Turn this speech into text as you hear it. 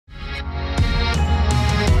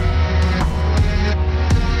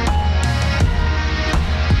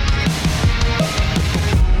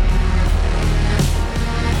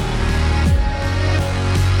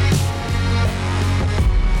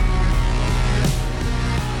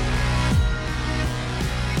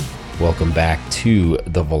Welcome back to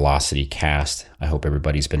the Velocity Cast. I hope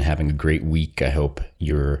everybody's been having a great week. I hope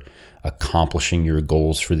you're accomplishing your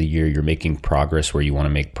goals for the year. You're making progress where you want to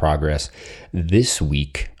make progress. This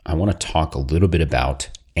week, I want to talk a little bit about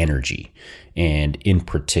energy, and in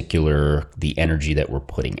particular, the energy that we're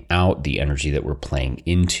putting out, the energy that we're playing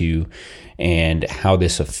into, and how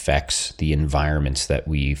this affects the environments that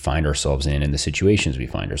we find ourselves in and the situations we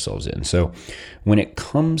find ourselves in. So when it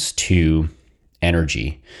comes to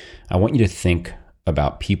energy, I want you to think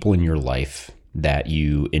about people in your life that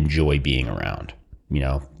you enjoy being around. You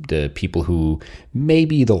know, the people who may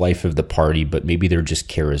be the life of the party, but maybe they're just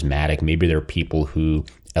charismatic. Maybe they're people who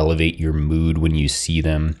elevate your mood when you see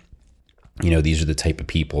them. You know, these are the type of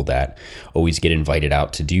people that always get invited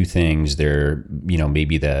out to do things. They're, you know,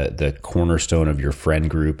 maybe the cornerstone of your friend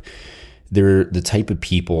group. They're the type of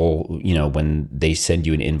people, you know, when they send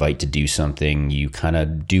you an invite to do something, you kind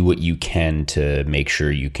of do what you can to make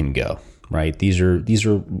sure you can go, right? These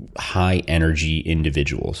are high energy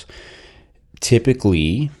individuals.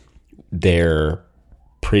 Typically, they're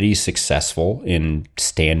pretty successful in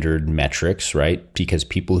standard metrics, right? Because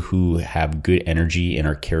people who have good energy and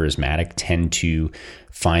are charismatic tend to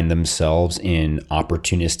find themselves in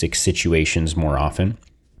opportunistic situations more often.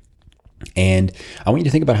 And I want you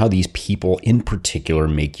to think about how these people in particular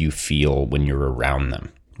make you feel when you're around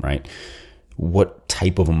them, right? What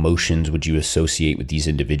type of emotions would you associate with these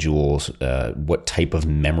individuals? What type of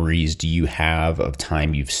memories do you have of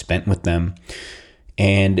time you've spent with them?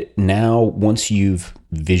 And now, once you've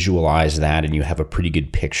visualized that and you have a pretty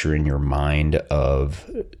good picture in your mind of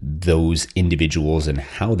those individuals and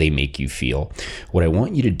how they make you feel, what I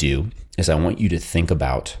want you to do is I want you to think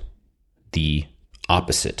about the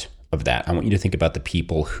opposite of that. I want you to think about the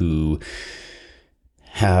people who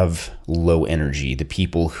have low energy, the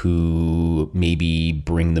people who maybe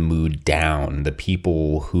bring the mood down, the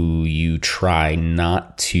people who you try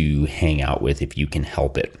not to hang out with if you can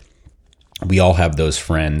help it. We all have those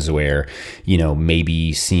friends where, you know,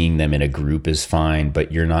 maybe seeing them in a group is fine,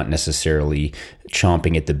 but you're not necessarily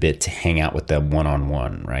chomping at the bit to hang out with them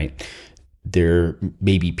one-on-one, right? There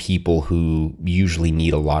may be people who usually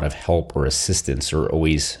need a lot of help or assistance, or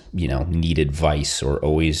always, you know, need advice, or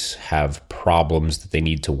always have problems that they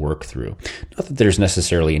need to work through. Not that there's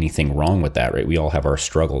necessarily anything wrong with that, right? We all have our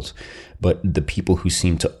struggles. But the people who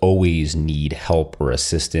seem to always need help or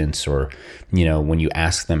assistance, or, you know, when you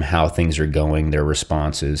ask them how things are going, their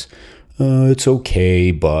response is, it's okay,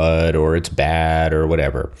 but, or it's bad, or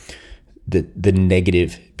whatever. The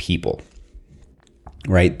negative people,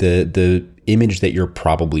 right? The image that you're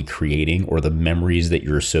probably creating, or the memories that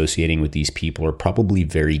you're associating with these people, are probably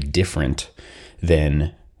very different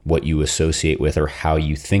than what you associate with or how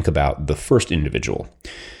you think about the first individual.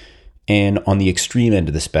 And on the extreme end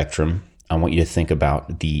of the spectrum, I want you to think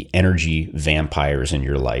about the energy vampires in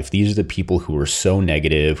your life. These are the people who are so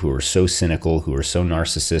negative, who are so cynical, who are so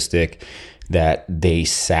narcissistic that they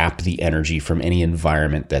sap the energy from any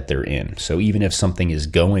environment that they're in. So even if something is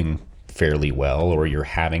going fairly well, or you're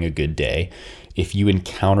having a good day, if you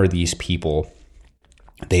encounter these people,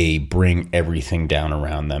 they bring everything down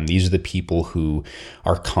around them. These are the people who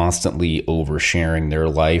are constantly oversharing their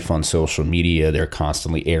life on social media. They're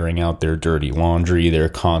constantly airing out their dirty laundry. They're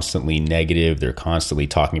constantly negative. They're constantly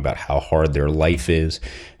talking about how hard their life is.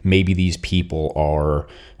 Maybe these people are,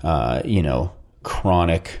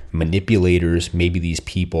 chronic manipulators. Maybe these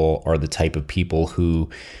people are the type of people who,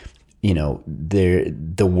 you know,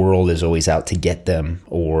 the world is always out to get them,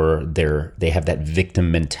 or they have that victim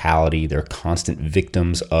mentality. They're constant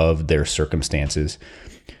victims of their circumstances.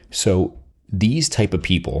 So these type of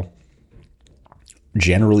people,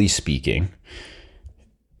 generally speaking,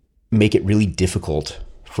 make it really difficult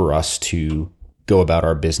for us to go about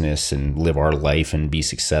our business and live our life and be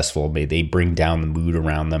successful. They bring down the mood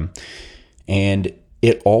around them. And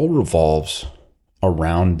it all revolves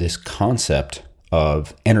around this concept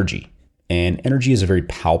of energy. And energy is a very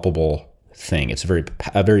palpable thing. It's a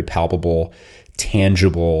very palpable,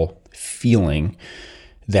 tangible feeling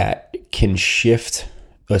that can shift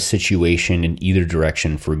a situation in either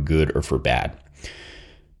direction for good or for bad.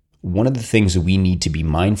 One of the things that we need to be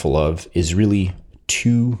mindful of is really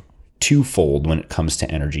twofold when it comes to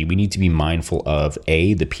energy. We need to be mindful of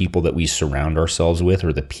the people that we surround ourselves with,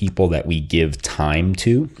 or the people that we give time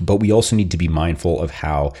to, but we also need to be mindful of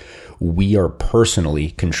how we are personally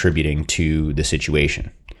contributing to the situation.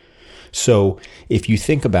 So if you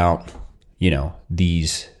think about,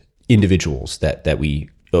 these individuals that we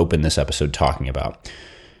open this episode talking about,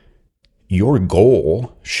 your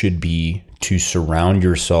goal should be to surround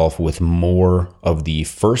yourself with more of the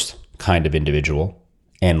first kind of individual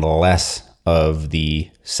and less of the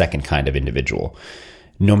second kind of individual.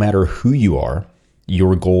 No matter who you are,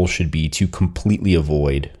 your goal should be to completely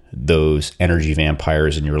avoid those energy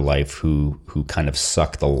vampires in your life who kind of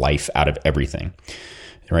suck the life out of everything,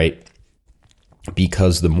 right?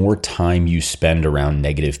 Because the more time you spend around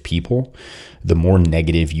negative people, the more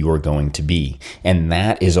negative you are going to be. And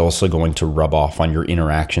that is also going to rub off on your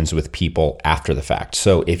interactions with people after the fact.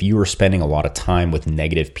 So if you are spending a lot of time with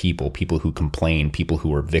negative people, people who complain, people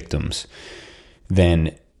who are victims,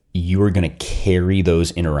 then you are going to carry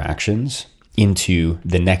those interactions into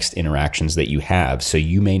the next interactions that you have. So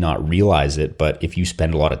you may not realize it, but if you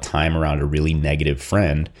spend a lot of time around a really negative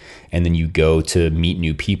friend and then you go to meet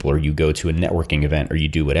new people or you go to a networking event or you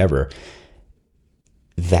do whatever,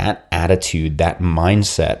 that attitude, that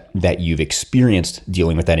mindset that you've experienced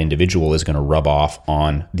dealing with that individual is going to rub off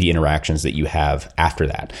on the interactions that you have after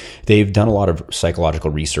that. They've done a lot of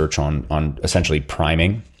psychological research on essentially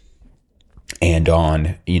priming and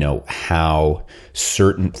on, how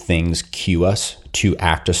certain things cue us to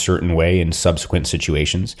act a certain way in subsequent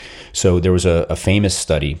situations. So there was a famous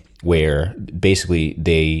study where basically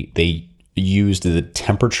they used the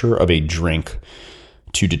temperature of a drink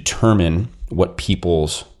to determine what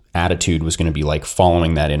people's attitude was going to be like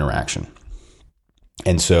following that interaction.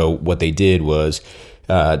 And so what they did was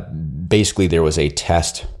basically there was a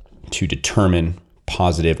test to determine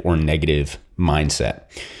positive or negative mindset.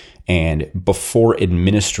 And before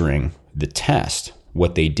administering the test,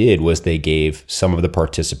 what they did was they gave some of the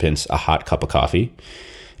participants a hot cup of coffee,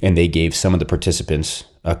 and they gave some of the participants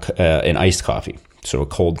an iced coffee, so a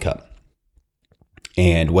cold cup.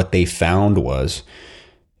 And what they found was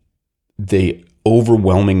the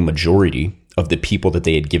overwhelming majority of the people that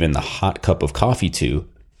they had given the hot cup of coffee to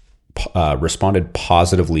responded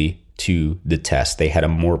positively to the test. They had a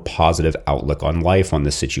more positive outlook on life, on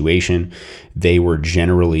the situation. They were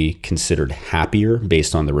generally considered happier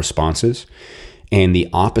based on the responses. And the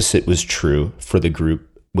opposite was true for the group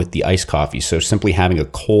with the iced coffee. So simply having a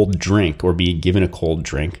cold drink or being given a cold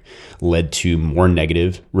drink led to more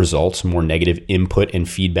negative results, more negative input and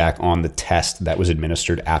feedback on the test that was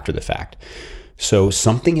administered after the fact. So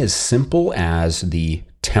something as simple as the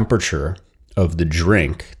temperature of the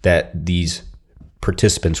drink that these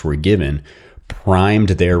participants were given primed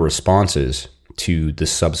their responses to the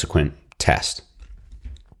subsequent test.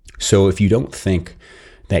 So if you don't think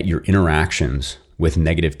that your interactions with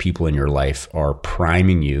negative people in your life are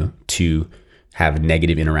priming you to have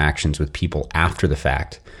negative interactions with people after the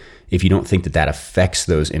fact, if you don't think that that affects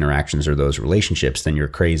those interactions or those relationships, then you're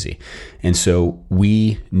crazy. And so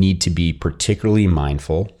we need to be particularly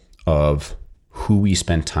mindful of who we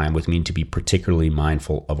spend time with. We need to be particularly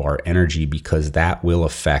mindful of our energy, because that will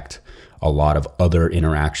affect a lot of other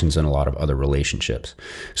interactions and a lot of other relationships.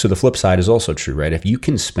 So the flip side is also true, right? If you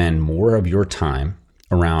can spend more of your time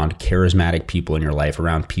around charismatic people in your life,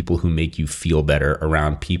 around people who make you feel better,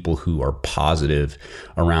 around people who are positive,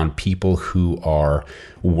 around people who are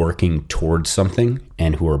working towards something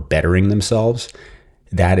and who are bettering themselves,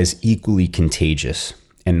 that is equally contagious,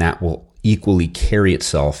 and that will equally carry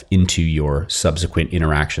itself into your subsequent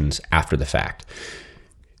interactions after the fact.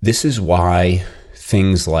 This is why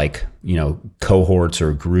things like, cohorts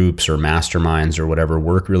or groups or masterminds or whatever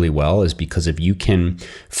work really well, is because if you can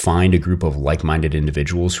find a group of like-minded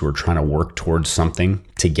individuals who are trying to work towards something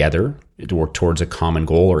together, to work towards a common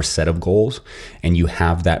goal or a set of goals, and you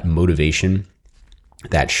have that motivation,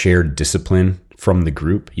 that shared discipline from the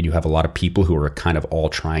group, you have a lot of people who are kind of all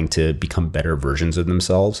trying to become better versions of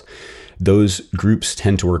themselves. Those groups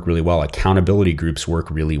tend to work really well. Accountability groups work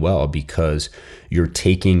really well because you're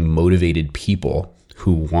taking motivated people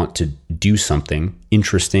who want to do something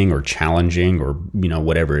interesting or challenging or,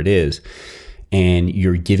 whatever it is, and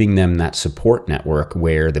you're giving them that support network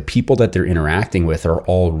where the people that they're interacting with are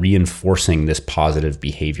all reinforcing this positive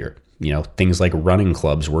behavior. Things like running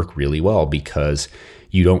clubs work really well because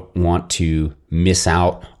you don't want to miss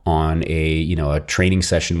out on a training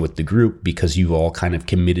session with the group because you've all kind of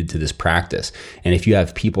committed to this practice. And if you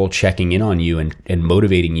have people checking in on you and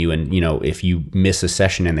motivating you, and if you miss a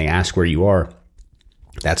session and they ask where you are,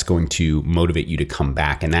 that's going to motivate you to come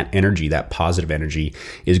back. And that energy, that positive energy,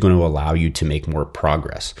 is going to allow you to make more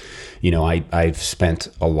progress. I've spent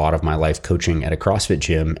a lot of my life coaching at a CrossFit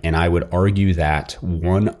gym, and I would argue that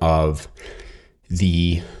one of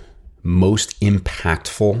the most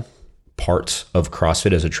impactful parts of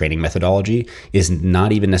CrossFit as a training methodology is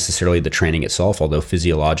not even necessarily the training itself, although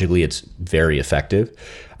physiologically it's very effective.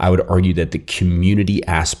 I would argue that the community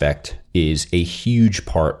aspect is a huge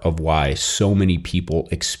part of why so many people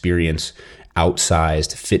experience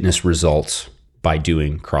outsized fitness results by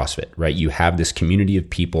doing CrossFit, right? You have this community of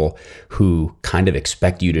people who kind of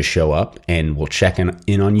expect you to show up and will check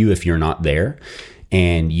in on you if you're not there.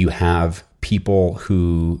 And you have people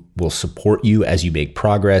who will support you as you make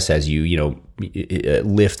progress, as you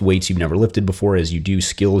lift weights you've never lifted before, as you do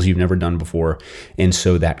skills you've never done before. And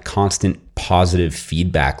so that constant positive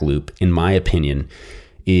feedback loop, in my opinion,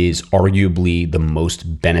 is arguably the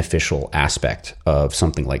most beneficial aspect of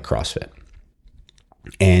something like CrossFit.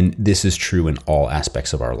 And this is true in all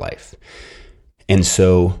aspects of our life. And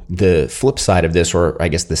so the flip side of this, or I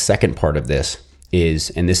guess the second part of this is,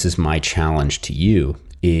 and this is my challenge to you,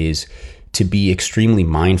 is to be extremely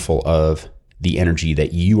mindful of the energy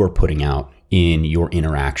that you are putting out in your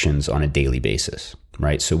interactions on a daily basis,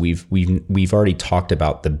 right? So we've already talked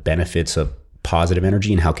about the benefits of positive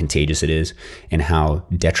energy and how contagious it is, and how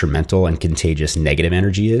detrimental and contagious negative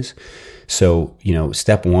energy is. So,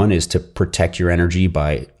 step one is to protect your energy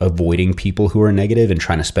by avoiding people who are negative and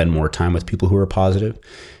trying to spend more time with people who are positive.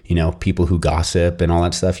 People who gossip and all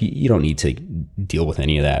that stuff. You don't need to deal with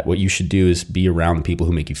any of that. What you should do is be around the people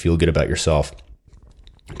who make you feel good about yourself.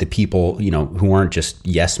 The people, who aren't just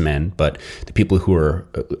yes men, but the people who are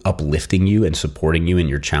uplifting you and supporting you in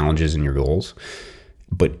your challenges and your goals.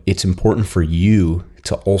 But it's important for you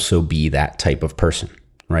to also be that type of person,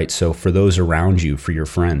 right? So for those around you, for your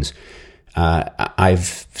friends,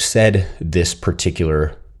 I've said this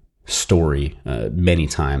particular story many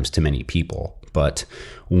times to many people, but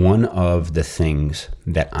one of the things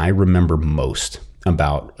that I remember most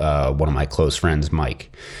about one of my close friends,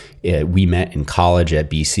 Mike, we met in college at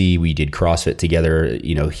BC. We did CrossFit together.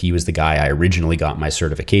 He was the guy I originally got my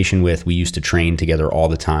certification with. We used to train together all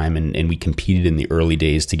the time, and we competed in the early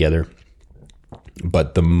days together.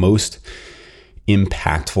 But the most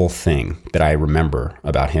impactful thing that I remember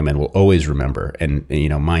about him, and will always remember, and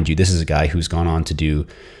mind you, this is a guy who's gone on to do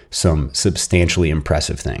some substantially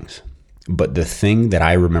impressive things. But the thing that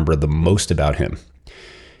I remember the most about him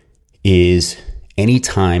is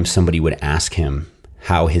anytime somebody would ask him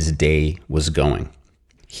how his day was going,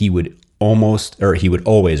 he would always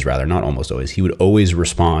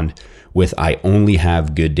respond with, "I only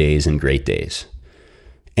have good days and great days."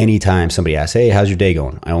 Anytime somebody asks, "Hey, how's your day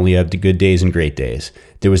going?" "I only have the good days and great days."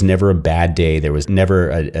 There was never a bad day. There was never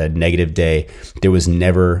a negative day. There was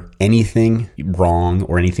never anything wrong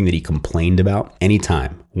or anything that he complained about.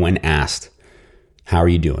 Anytime when asked, "How are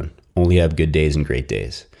you doing?" "Only have good days and great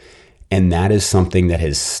days." And that is something that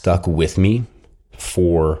has stuck with me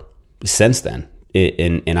since then.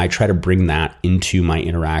 And I try to bring that into my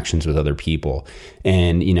interactions with other people.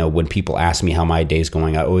 And, when people ask me how my day's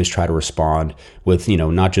going, I always try to respond with,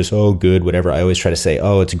 not just, "Oh, good," whatever. I always try to say,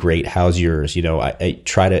 "Oh, it's great. How's yours?" I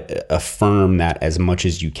try to affirm that as much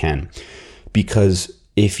as you can, because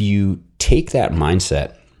if you take that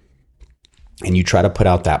mindset and you try to put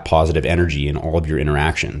out that positive energy in all of your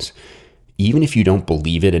interactions, even if you don't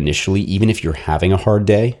believe it initially, even if you're having a hard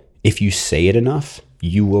day, if you say it enough,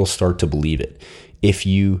 you will start to believe it. If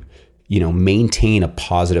you, maintain a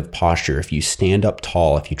positive posture, if you stand up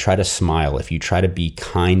tall, if you try to smile, if you try to be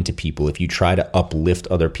kind to people, if you try to uplift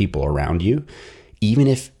other people around you, even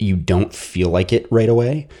if you don't feel like it right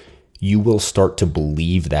away, you will start to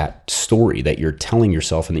believe that story that you're telling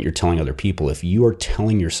yourself and that you're telling other people. If you are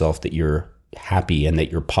telling yourself that you're happy and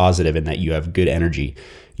that you're positive and that you have good energy,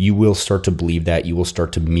 you will start to believe that. You will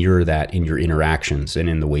start to mirror that in your interactions and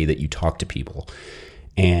in the way that you talk to people.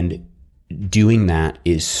 And doing that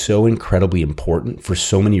is so incredibly important for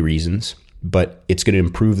so many reasons, but it's going to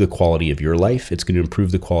improve the quality of your life. It's going to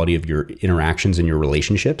improve the quality of your interactions and your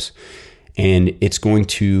relationships. And it's going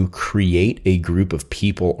to create a group of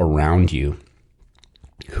people around you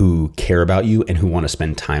who care about you and who want to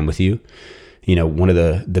spend time with you. One of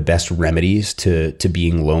the best remedies to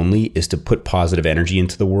being lonely is to put positive energy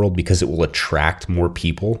into the world, because it will attract more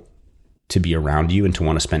people to be around you and to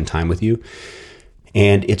want to spend time with you.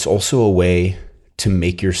 And it's also a way to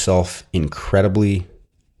make yourself incredibly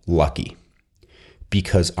lucky,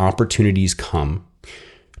 because opportunities come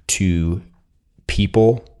to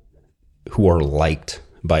people who are liked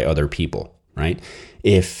by other people, right?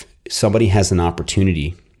 If somebody has an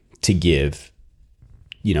opportunity to give,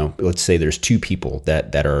 let's say there's two people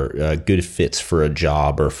that are good fits for a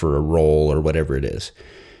job or for a role or whatever it is,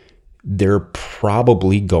 they're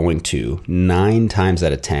probably going to 9.5 times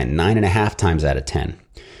out of 10,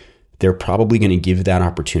 they're probably going to give that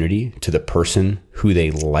opportunity to the person who they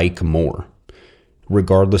like more,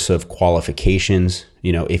 regardless of qualifications.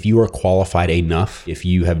 If you are qualified enough, if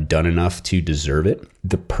you have done enough to deserve it,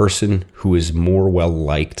 the person who is more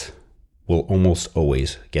well-liked will almost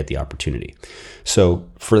always get the opportunity. So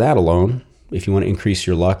for that alone, if you want to increase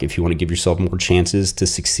your luck, if you want to give yourself more chances to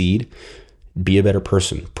succeed, be a better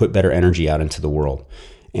person, put better energy out into the world.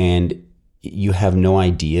 And you have no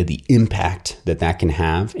idea the impact that that can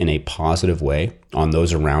have in a positive way on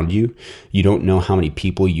those around you. You don't know how many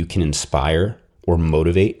people you can inspire or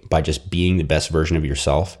motivate by just being the best version of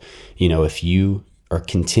yourself. You know, if you are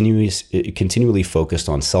continually focused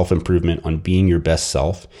on self-improvement, on being your best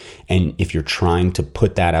self, and if you're trying to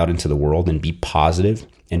put that out into the world and be positive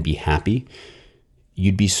and be happy,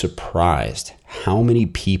 you'd be surprised how many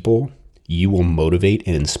people you will motivate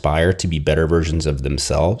and inspire to be better versions of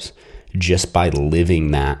themselves just by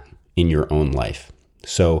living that in your own life.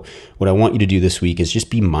 So what I want you to do this week is just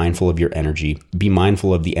be mindful of your energy. Be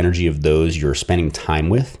mindful of the energy of those you're spending time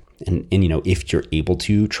with. And you know, if you're able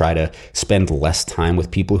to, try to spend less time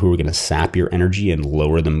with people who are going to sap your energy and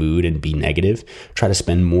lower the mood and be negative. Try to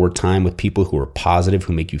spend more time with people who are positive,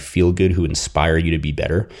 who make you feel good, who inspire you to be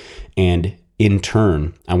better. And in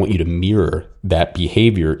turn, I want you to mirror that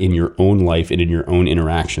behavior in your own life and in your own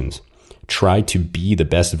interactions. Try to be the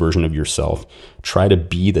best version of yourself. Try to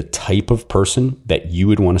be the type of person that you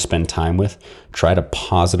would want to spend time with. Try to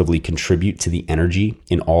positively contribute to the energy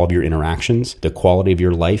in all of your interactions. The quality of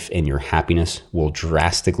your life and your happiness will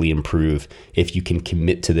drastically improve if you can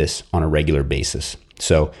commit to this on a regular basis.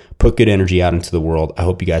 So put good energy out into the world. I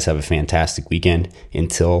hope you guys have a fantastic weekend.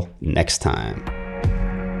 Until next time.